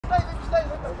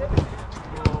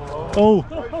Oh.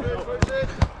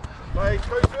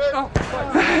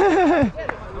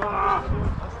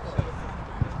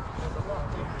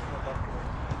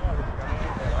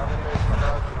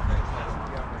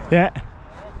 Yeah.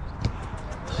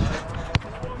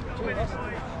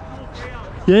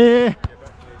 Yeah.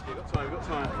 Got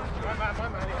time.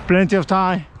 Plenty of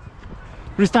time.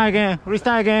 Restart again.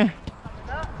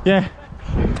 Yeah.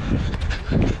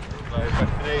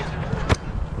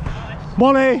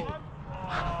 Molly. Get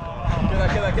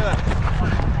that.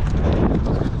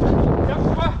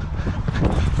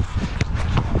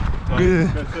 Good.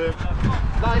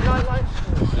 Line.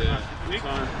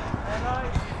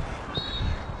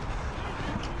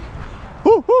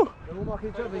 Woo. You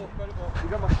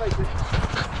got my face.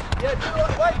 Yeah,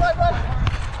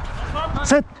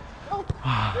 sit.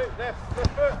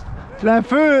 Left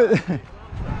foot. Left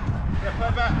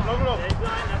foot back. Long.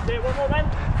 That's it. One more, man.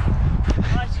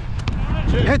 Nice.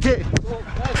 Hit it.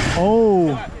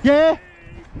 Oh, yeah.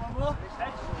 One more.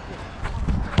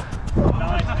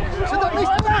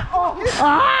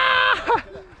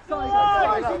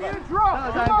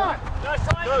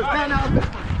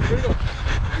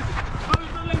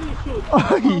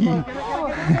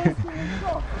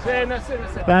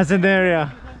 That's an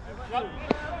area.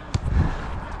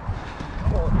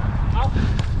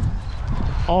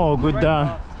 Oh, good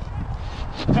down.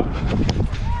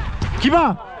 Keep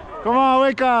on. Come on,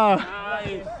 wake up.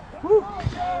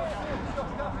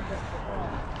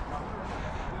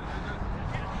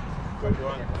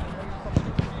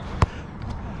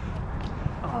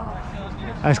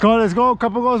 Nice. Let's go.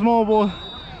 Couple goals more, ball.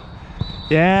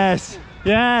 Yes.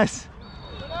 Yeah,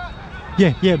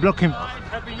 block him.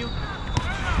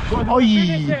 Oi.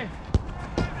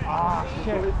 I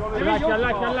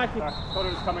like it.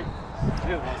 Coming.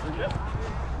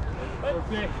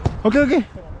 Okay.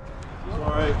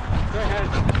 Sorry. Go ahead.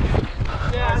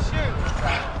 Yeah,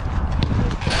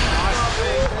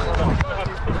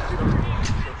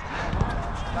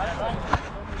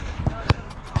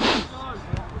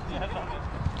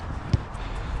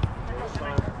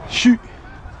 shoot. Shoot.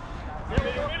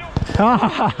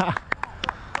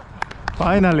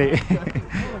 Finally.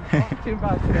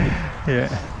 Yeah.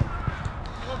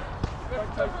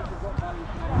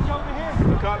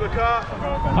 Look up.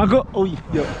 I go. Oh, yeah.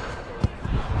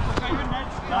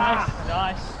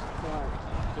 Nice.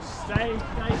 Just stay.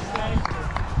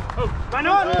 Oh, man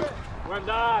on! Well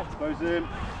done. Close in.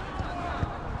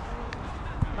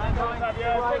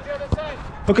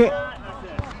 Okay.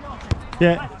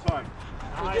 Yeah.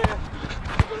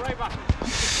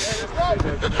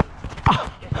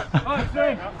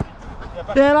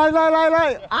 Yeah,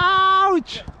 lie.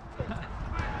 Ouch!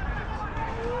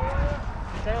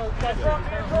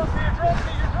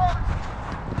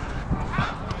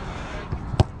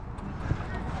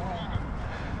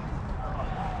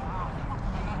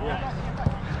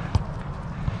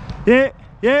 Yeah.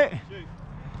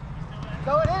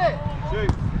 Go and hit it.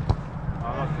 Shoot.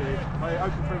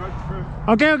 Open through.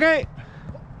 Okay.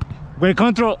 Great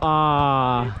control.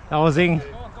 That was in. Go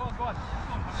on.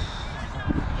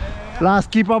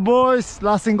 Last keeper, boys.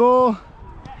 Last and goal.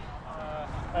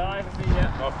 I haven't seen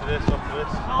yet. After this.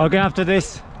 Okay, after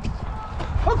this.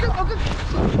 Okay. Open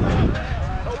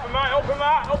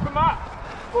mat.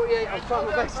 48, I'm trying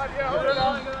my best.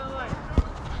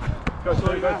 Go,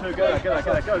 get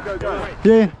that. Go.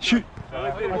 Yeah, shoot.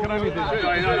 I can only do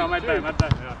it. No, my bad.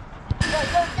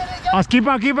 Last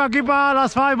keeper.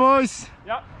 Last 5, boys.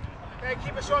 Yep. Okay,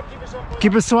 keep it sharp, boys.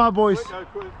 Keep it sharp, boys.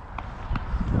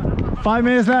 5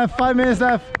 minutes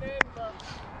left.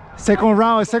 Second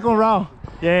round.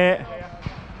 Yeah.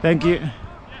 Thank you.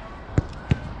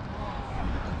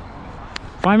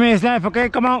 5 minutes left, okay,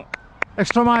 come on.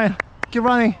 Extra mile. Keep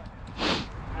running.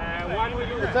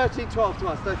 13-12 to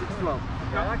us, 13-12.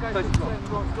 Yeah,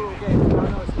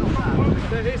 13-12.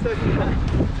 Here's 13-12.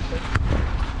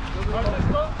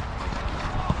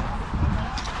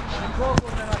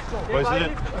 Where's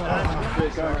it?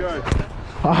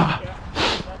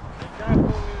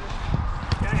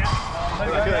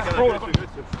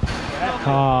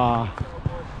 Go.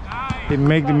 Didn't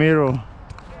make the mirror.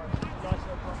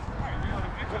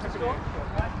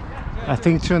 I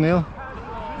think 2-0.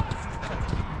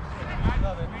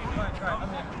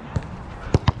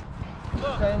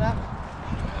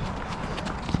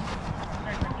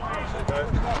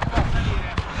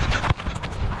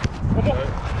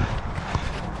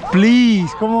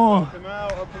 Please, come on. Up him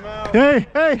out. Hey.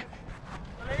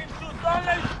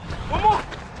 One more.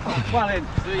 Well in.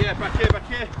 Yeah, back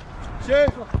here.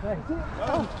 Shoot.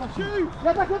 Shoot.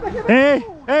 Yeah, back here.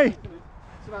 Hey.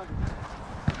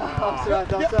 I'm sorry.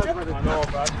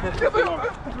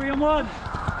 3 on 1.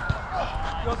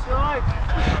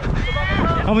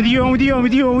 I'm with you, I'm with you, I'm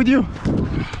with you, I'm with you.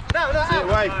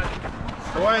 Wait.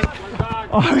 Wait.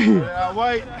 Oh.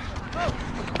 Wait.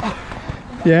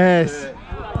 Yes.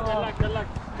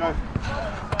 Go.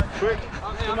 Quick.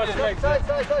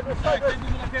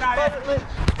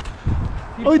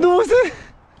 Oh, no, was it?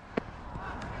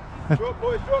 Drop,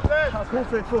 boys, drop there.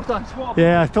 That's 4 times.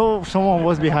 Yeah, I thought someone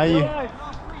was behind you.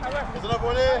 There's another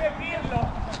one here.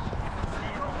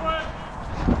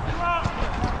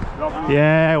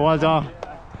 Yeah, well done.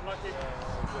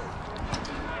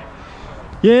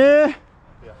 Yeah.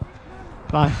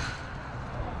 Bye.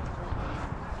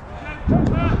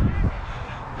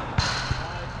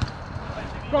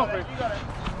 Go for it.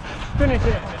 Finish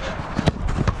it.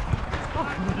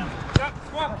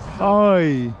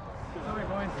 Oi.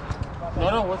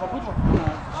 No, what's a good one?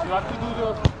 You have to do the.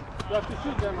 You have to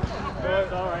shoot them.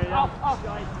 Sorry, yeah.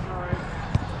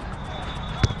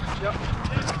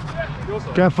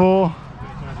 Careful.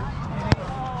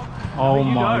 Oh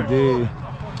my day.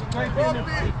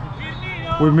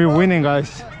 We've been winning,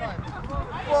 guys.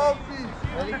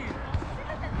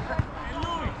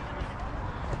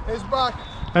 He's back.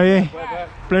 Hey,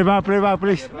 play back,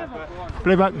 please.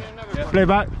 Play back, play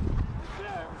back.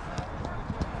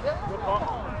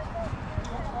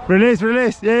 Release,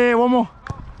 release. Yeah, one more.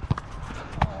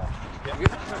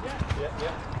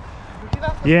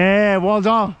 Yeah, well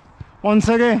done. Once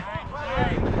again.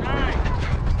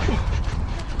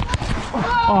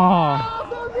 Oh.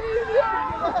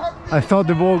 I thought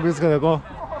the ball was gonna go.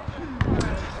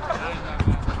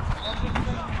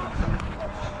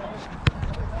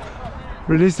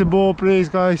 Release the ball, please,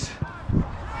 guys.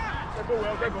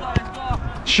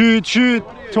 Shoot, shoot.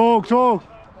 Talk, talk.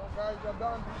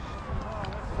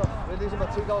 We're losing by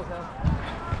 2 goals now.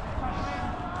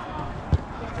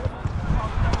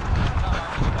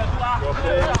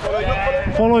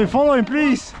 Follow him,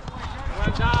 please.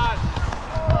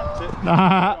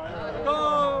 Nah.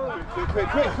 Quick.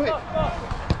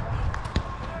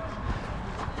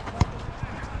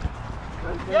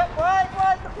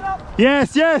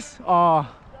 Yes, yes. Oh.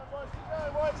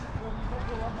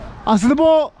 Answer the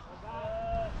ball.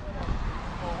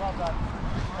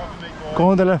 Go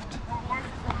on the left.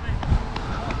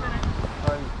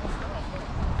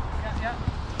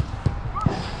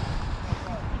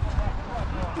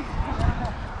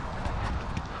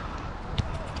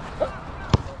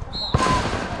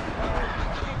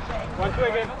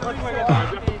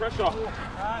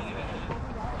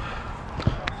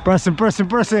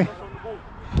 Pressing.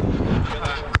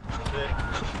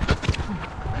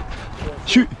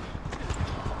 Shoot.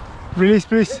 Release,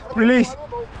 please. Release.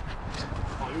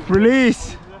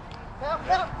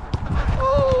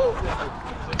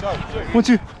 1,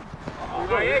 2.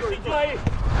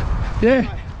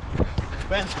 Yeah.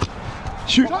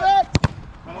 Shoot. Man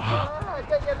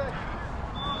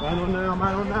on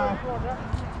now.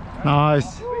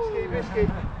 Nice. Risky.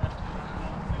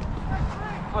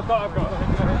 I've got. Go.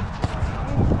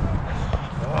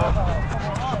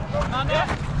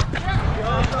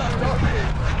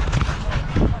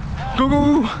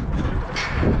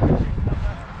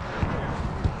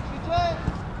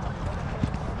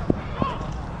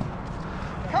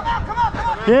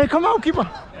 Yeah, come on, keeper.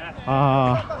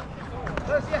 Ah.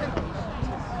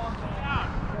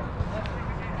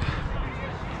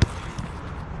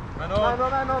 Man on.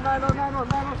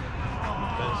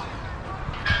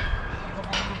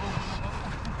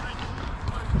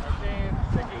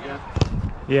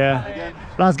 Yeah.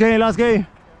 Last game.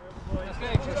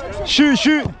 Shoot.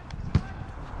 Yeah,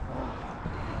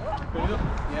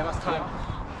 that's time.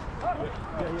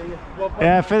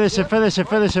 Yeah, finish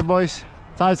it, boys.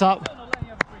 Time's up.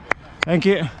 Thank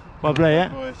you. Well play, yeah?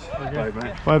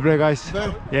 Well play, guys.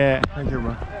 Yeah. Thank you,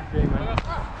 man.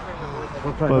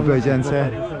 Well play, gents.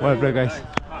 Yeah. Well play, guys.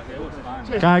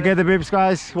 Can I get the bips,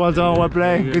 guys? Well done, well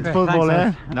play. Good football,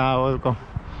 yeah? Nah, welcome.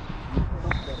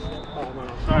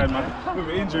 Sorry, man. With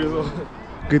injuries.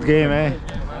 Good game, eh?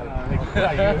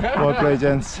 Well play,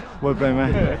 gents. Well play,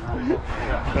 man.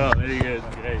 Oh, very good.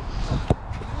 Great.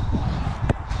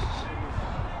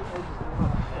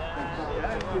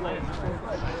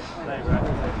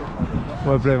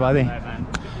 Well play, buddy.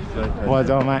 Well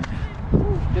done, mate.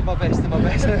 Did my best.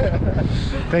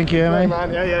 Thank you, mate.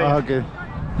 Yeah. Oh, good.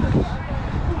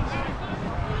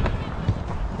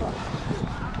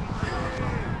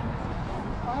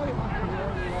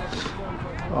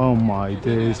 Oh my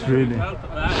days, really. I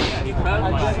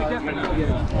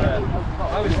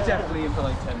was definitely in for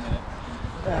like 10 minutes.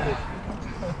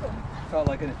 Felt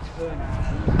like an eternity.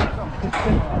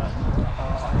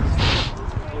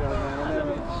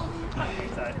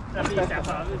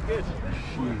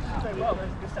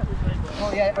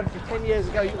 Oh yeah, 10 years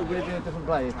ago you would have been a different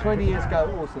player. 20 years ago,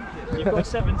 awesome. You've got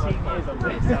 17 years on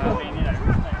this, so I mean, you know,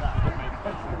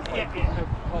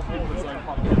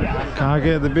 Can I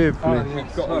get the bib,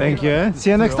 please? Thank you. See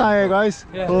you next time, guys.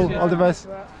 Cool. All the best.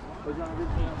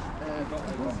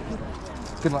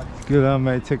 Good luck. Good luck,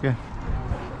 mate. Take care.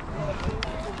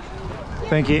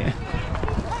 Thank you.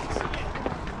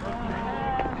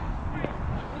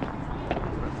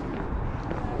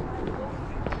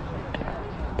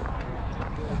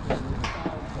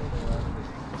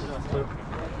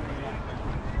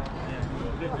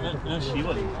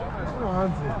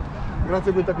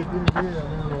 Grazie per i tacchettini qui,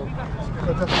 almeno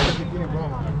grazie per i tacchettini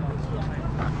buono.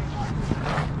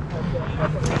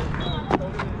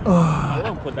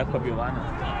 un po' d'acqua piovana.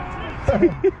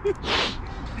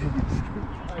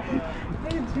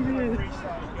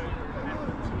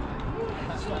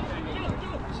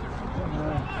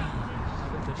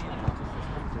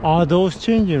 Are those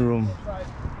changing room?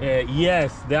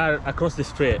 Yes, they are across the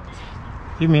street.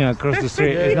 You mean across the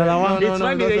street? Is that the one? It's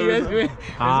funny that you asked me. It's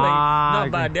Ah, like,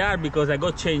 no, but they are because I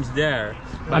got changed there.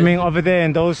 I mean over there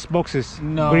in those boxes,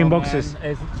 No, green man, boxes.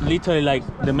 it's literally like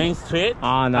the main street.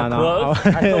 Ah, no,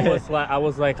 across. no. I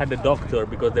was like at the doctor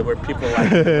because there were people like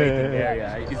waiting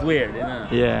area. It's weird, you know.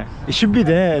 Yeah, it should be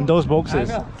there in those I boxes.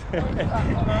 know.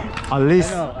 At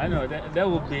least, I know. That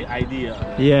would be ideal.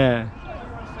 yeah.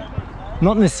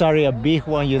 Not necessarily a big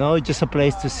one, you know, just a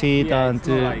place to sit Yeah, and it's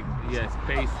not to. like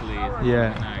spacely. It's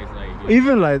Yeah. nice,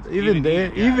 like, Even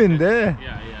there, yeah, even there.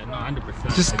 Yeah, no,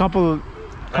 100%. Just couple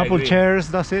agree. chairs.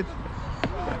 That's it.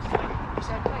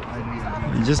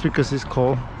 Just because it's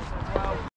cold.